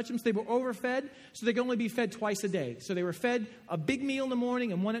them and touch them. So they were overfed, so they could only be fed twice a day. So they were fed a big meal in the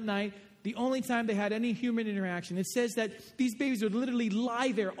morning and one at night, the only time they had any human interaction. It says that these babies would literally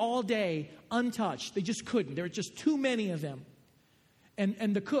lie there all day untouched. They just couldn't. There were just too many of them.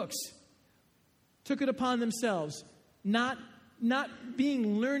 And the cooks took it upon themselves, not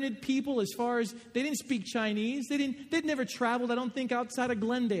being learned people as far as they didn't speak Chinese. They'd never traveled, I don't think, outside of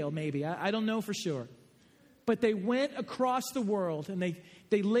Glendale, maybe. I don't know for sure. But they went across the world and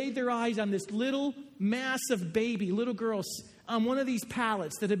they laid their eyes on this little mass of little girls on one of these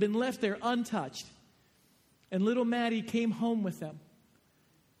pallets that had been left there untouched. And little Maddie came home with them.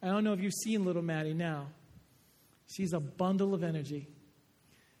 I don't know if you've seen little Maddie now. She's a bundle of energy.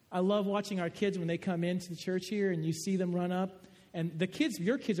 I love watching our kids when they come into the church here and you see them run up. And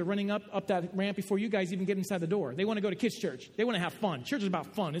your kids are running up that ramp before you guys even get inside the door. They want to go to kids' church. They want to have fun. Church is about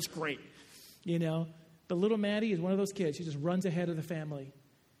fun. It's great, But little Maddie is one of those kids. She just runs ahead of the family.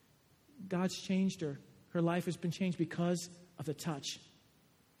 God's changed her. Her life has been changed because of the touch.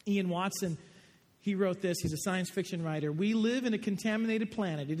 Ian Watson, he wrote this. He's a science fiction writer. We live in a contaminated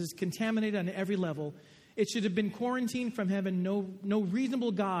planet. It is contaminated on every level. It should have been quarantined from heaven. No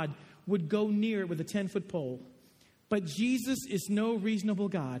reasonable God would go near it with a 10-foot pole. But Jesus is no reasonable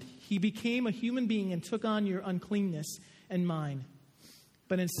God. He became a human being and took on your uncleanness and mine.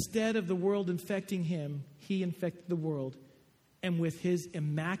 But instead of the world infecting him, he infected the world. And with his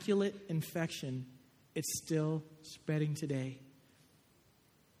immaculate infection, it's still spreading today.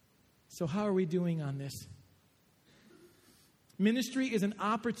 So how are we doing on this? Ministry is an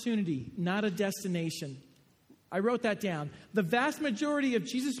opportunity, not a destination. I wrote that down. The vast majority of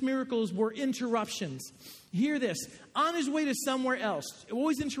Jesus' miracles were interruptions. Hear this. On his way to somewhere else,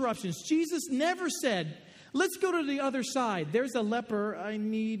 always interruptions. Jesus never said, let's go to the other side. There's a leper I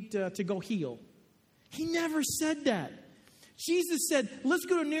need to go heal. He never said that. Jesus said, let's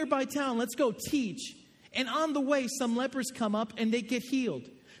go to a nearby town. Let's go teach. And on the way, some lepers come up and they get healed.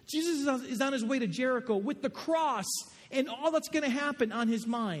 Jesus is on his way to Jericho with the cross and all that's going to happen on his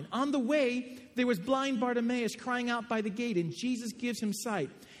mind. On the way, there was blind Bartimaeus crying out by the gate, and Jesus gives him sight.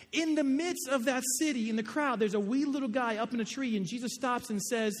 In the midst of that city, in the crowd, there's a wee little guy up in a tree, and Jesus stops and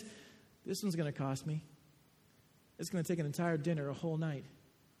says, this one's going to cost me. It's going to take an entire dinner, a whole night.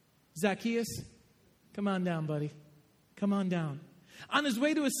 Zacchaeus, come on down, buddy. Come on down. On his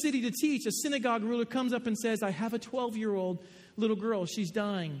way to a city to teach, a synagogue ruler comes up and says, I have a 12-year-old little girl. She's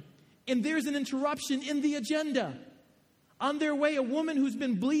dying. And there's an interruption in the agenda. On their way, a woman who's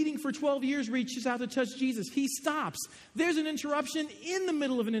been bleeding for 12 years reaches out to touch Jesus. He stops. There's an interruption in the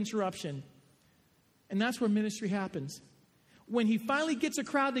middle of an interruption. And that's where ministry happens. When he finally gets a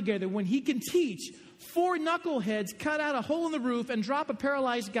crowd together, when he can teach, 4 knuckleheads cut out a hole in the roof and drop a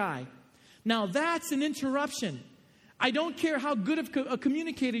paralyzed guy. Now that's an interruption. I don't care how good of a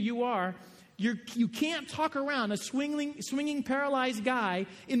communicator you are, you can't talk around a swinging paralyzed guy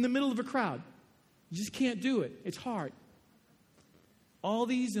in the middle of a crowd. You just can't do it. It's hard. All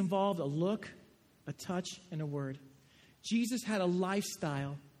these involved a look, a touch, and a word. Jesus had a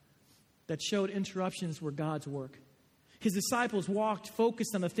lifestyle that showed interruptions were God's work. His disciples walked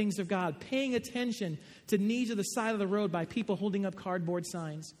focused on the things of God, paying attention to needs of the side of the road by people holding up cardboard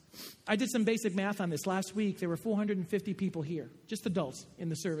signs. I did some basic math on this. Last week, there were 450 people here, just adults in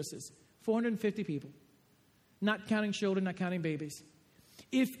the services. 450 people. Not counting children, not counting babies.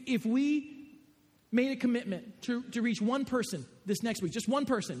 If we made a commitment to reach one person this next week, just one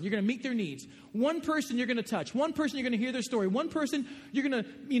person, you're going to meet their needs. One person you're going to touch. One person you're going to hear their story. One person you're going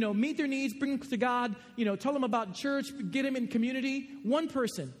to, meet their needs, bring them to God, tell them about church, get them in community. One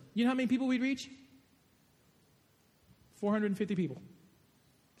person. You know how many people we'd reach? 450 people.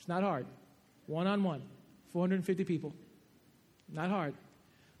 It's not hard. One-on-one. 450 people. Not hard.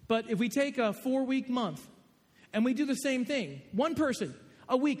 But if we take a 4-week month and we do the same thing, one person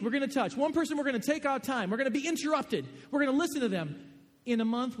a week we're going to touch, one person we're going to take our time, we're going to be interrupted, we're going to listen to them. In a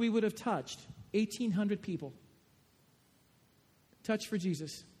month, we would have touched 1,800 people. Touch for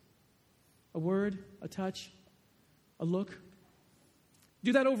Jesus. A word, a touch, a look.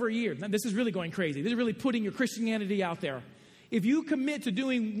 Do that over a year. Now, this is really going crazy. This is really putting your Christianity out there. If you commit to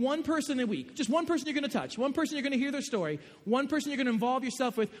doing one person a week, just one person you're going to touch, one person you're going to hear their story, one person you're going to involve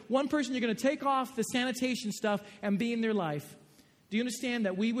yourself with, one person you're going to take off the sanitation stuff and be in their life, do you understand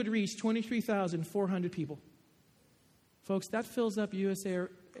that we would reach 23,400 people? Folks, that fills up U.S.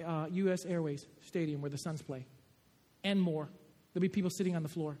 Airways Stadium where the Suns play and more. There'll be people sitting on the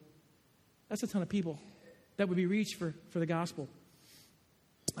floor. That's a ton of people that would be reached for the gospel.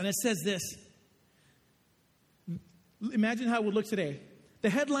 And it says this. Imagine how it would look today. The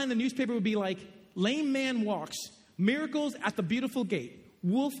headline in the newspaper would be like, lame man walks, miracles at the beautiful gate.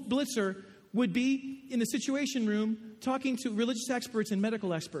 Wolf Blitzer would be in the Situation Room talking to religious experts and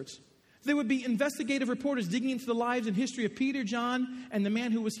medical experts. There would be investigative reporters digging into the lives and history of Peter, John, and the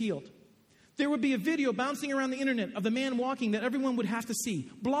man who was healed. There would be a video bouncing around the internet of the man walking that everyone would have to see.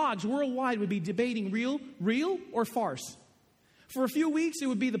 Blogs worldwide would be debating real or farce. For a few weeks, it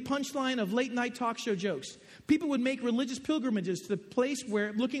would be the punchline of late-night talk show jokes. People would make religious pilgrimages to the place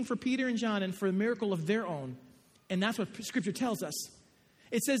where looking for Peter and John and for a miracle of their own. And that's what Scripture tells us.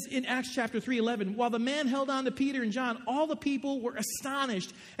 It says in Acts chapter 3:11, while the man held on to Peter and John, all the people were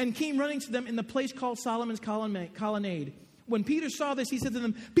astonished and came running to them in the place called Solomon's Colonnade. When Peter saw this, he said to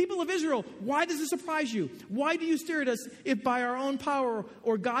them, people of Israel, why does this surprise you? Why do you stare at us if by our own power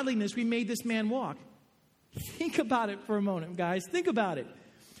or godliness we made this man walk? Think about it for a moment, guys. Think about it.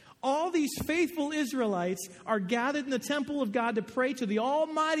 All these faithful Israelites are gathered in the temple of God to pray to the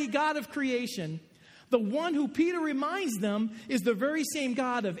almighty God of creation. The one who Peter reminds them is the very same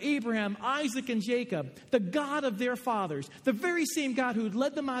God of Abraham, Isaac, and Jacob, the God of their fathers, the very same God who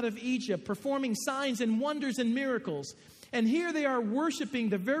led them out of Egypt, performing signs and wonders and miracles. And here they are worshiping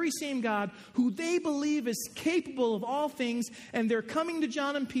the very same God who they believe is capable of all things, and they're coming to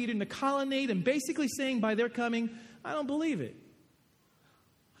John and Peter in the colonnade and basically saying by their coming, I don't believe it.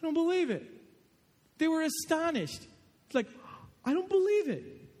 I don't believe it. They were astonished. It's like, I don't believe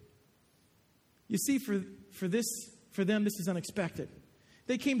it. You see, for them, this is unexpected.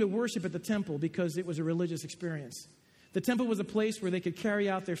 They came to worship at the temple because it was a religious experience. The temple was a place where they could carry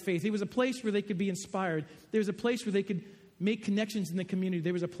out their faith. It was a place where they could be inspired. There was a place where they could make connections in the community.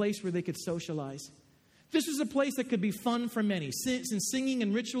 There was a place where they could socialize. This was a place that could be fun for many. Since singing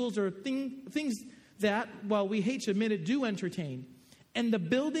and rituals are things that, while we hate to admit it, do entertain. And the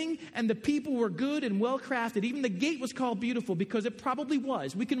building and the people were good and well crafted. Even the gate was called beautiful because it probably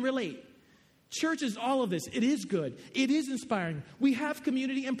was. We can relate. Church is all of this. It is good. It is inspiring. We have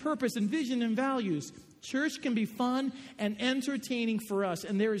community and purpose and vision and values. Church can be fun and entertaining for us,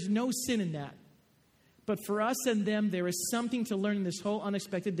 and there is no sin in that. But for us and them, there is something to learn in this whole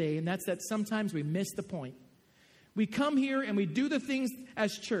unexpected day, and that's that sometimes we miss the point. We come here and we do the things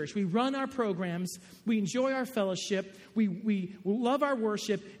as church. We run our programs. We enjoy our fellowship. We love our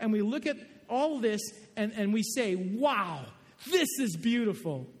worship, and we look at all of this and we say, wow, this is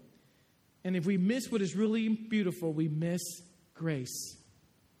beautiful. And if we miss what is really beautiful, we miss grace.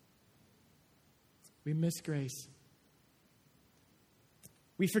 We miss grace.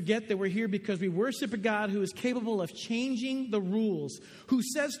 We forget that we're here because we worship a God who is capable of changing the rules, who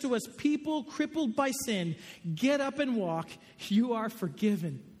says to us, people crippled by sin, get up and walk. You are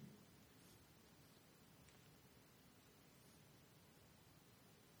forgiven.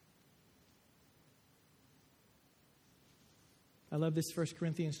 I love this 1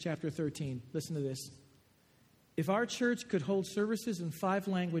 Corinthians chapter 13. Listen to this. If our church could hold services in 5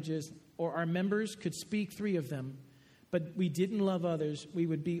 languages, or our members could speak 3 of them, but we didn't love others, we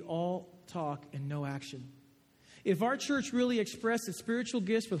would be all talk and no action. If our church really expressed its spiritual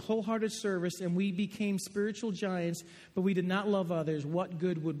gifts with wholehearted service and we became spiritual giants, but we did not love others, what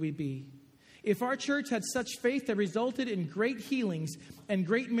good would we be? If our church had such faith that resulted in great healings and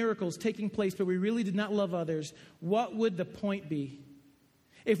great miracles taking place, but we really did not love others, what would the point be?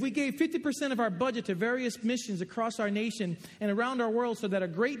 If we gave 50% of our budget to various missions across our nation and around our world so that a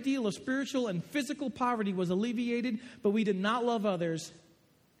great deal of spiritual and physical poverty was alleviated, but we did not love others,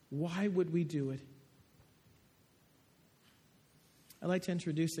 why would we do it? I'd like to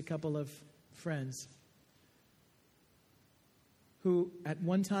introduce a couple of friends who at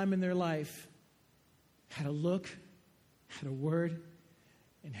one time in their life had a look, had a word,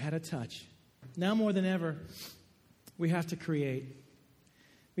 and had a touch. Now more than ever, we have to create.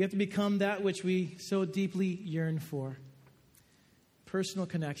 We have to become that which we so deeply yearn for. Personal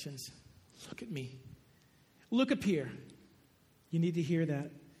connections. Look at me. Look up here. You need to hear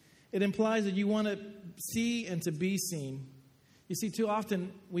that. It implies that you want to see and to be seen. You see, too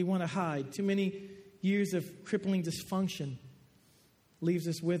often we want to hide. Too many years of crippling dysfunction leaves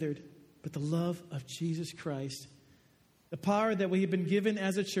us withered. But the love of Jesus Christ, the power that we have been given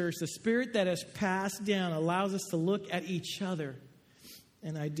as a church, the Spirit that has passed down allows us to look at each other.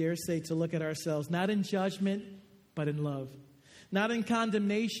 And I dare say to look at ourselves, not in judgment, but in love. Not in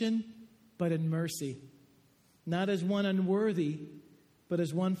condemnation, but in mercy. Not as one unworthy, but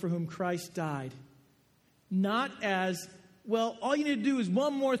as one for whom Christ died. Not as, well, all you need to do is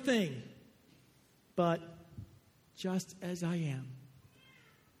one more thing. But just as I am,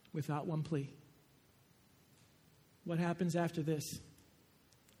 without one plea. What happens after this?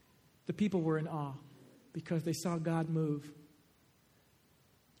 The people were in awe because they saw God move.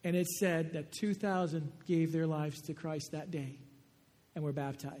 And it said that 2,000 gave their lives to Christ that day and were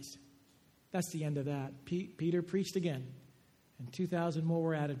baptized. That's the end of that. Peter preached again, and 2,000 more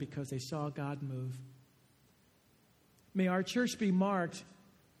were added because they saw God move. May our church be marked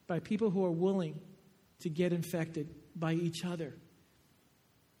by people who are willing to get infected by each other.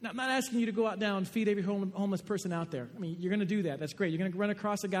 Now, I'm not asking you to go out now and feed every homeless person out there. I mean, you're going to do that. That's great. You're going to run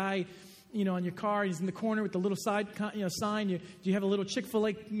across a guy, on your car. He's in the corner with the little side, sign. You have a little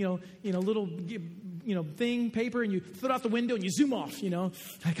Chick-fil-A, little, thing, paper, and you throw it out the window and you zoom off.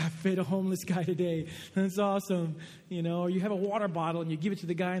 Like I fed a homeless guy today. That's awesome. Or you have a water bottle and you give it to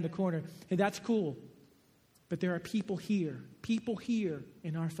the guy in the corner. And that's cool. But there are people here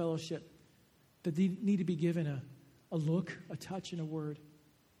in our fellowship that need to be given a look, a touch, and a word.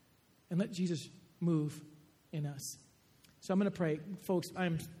 And let Jesus move in us. So I'm going to pray. Folks,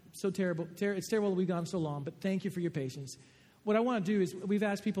 I'm so terrible. It's terrible that we've gone so long, but thank you for your patience. What I want to do is we've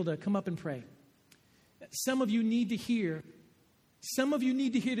asked people to come up and pray. Some of you need to hear. Some of you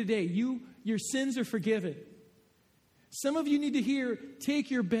need to hear today. Your sins are forgiven. Some of you need to hear,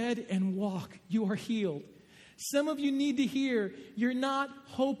 take your bed and walk. You are healed. Some of you need to hear, you're not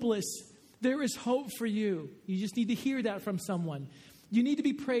hopeless. There is hope for you. You just need to hear that from someone. You need to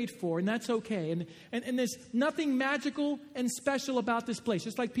be prayed for, and that's okay. And there's nothing magical and special about this place.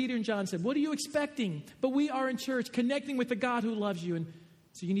 Just like Peter and John said, what are you expecting? But we are in church connecting with the God who loves you. And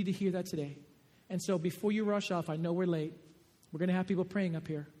so you need to hear that today. And so before you rush off, I know we're late. We're going to have people praying up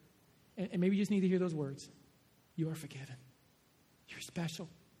here. And maybe you just need to hear those words. You are forgiven. You're special.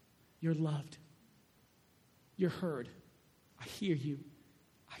 You're loved. You're heard. I hear you.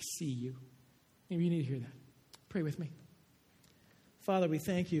 I see you. Maybe you need to hear that. Pray with me. Father, we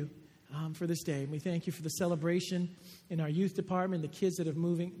thank you for this day. We thank you for the celebration in our youth department, the kids that are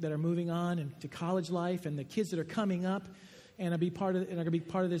moving on and to college life, and the kids that are coming up. and are going to be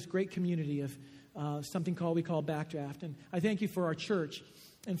part of this great community of something we call Backdraft. And I thank you for our church.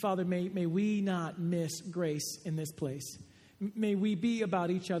 And Father, may we not miss grace in this place. May we be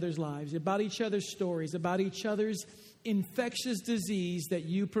about each other's lives, about each other's stories, about each other's infectious disease that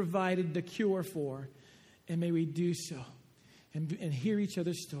you provided the cure for. And may we do so and hear each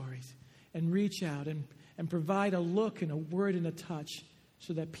other's stories and reach out and provide a look and a word and a touch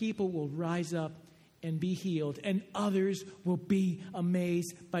so that people will rise up and be healed, and others will be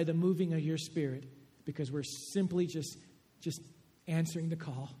amazed by the moving of your Spirit, because we're simply just answering the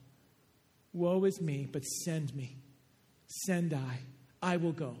call. Woe is me, but send me. Send I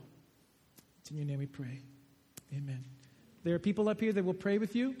will go. It's in your name we pray. Amen. There are people up here that will pray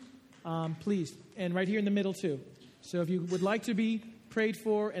with you. Please, and right here in the middle too. So if you would like to be prayed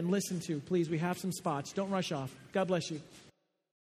for and listened to, please, we have some spots. Don't rush off. God bless you.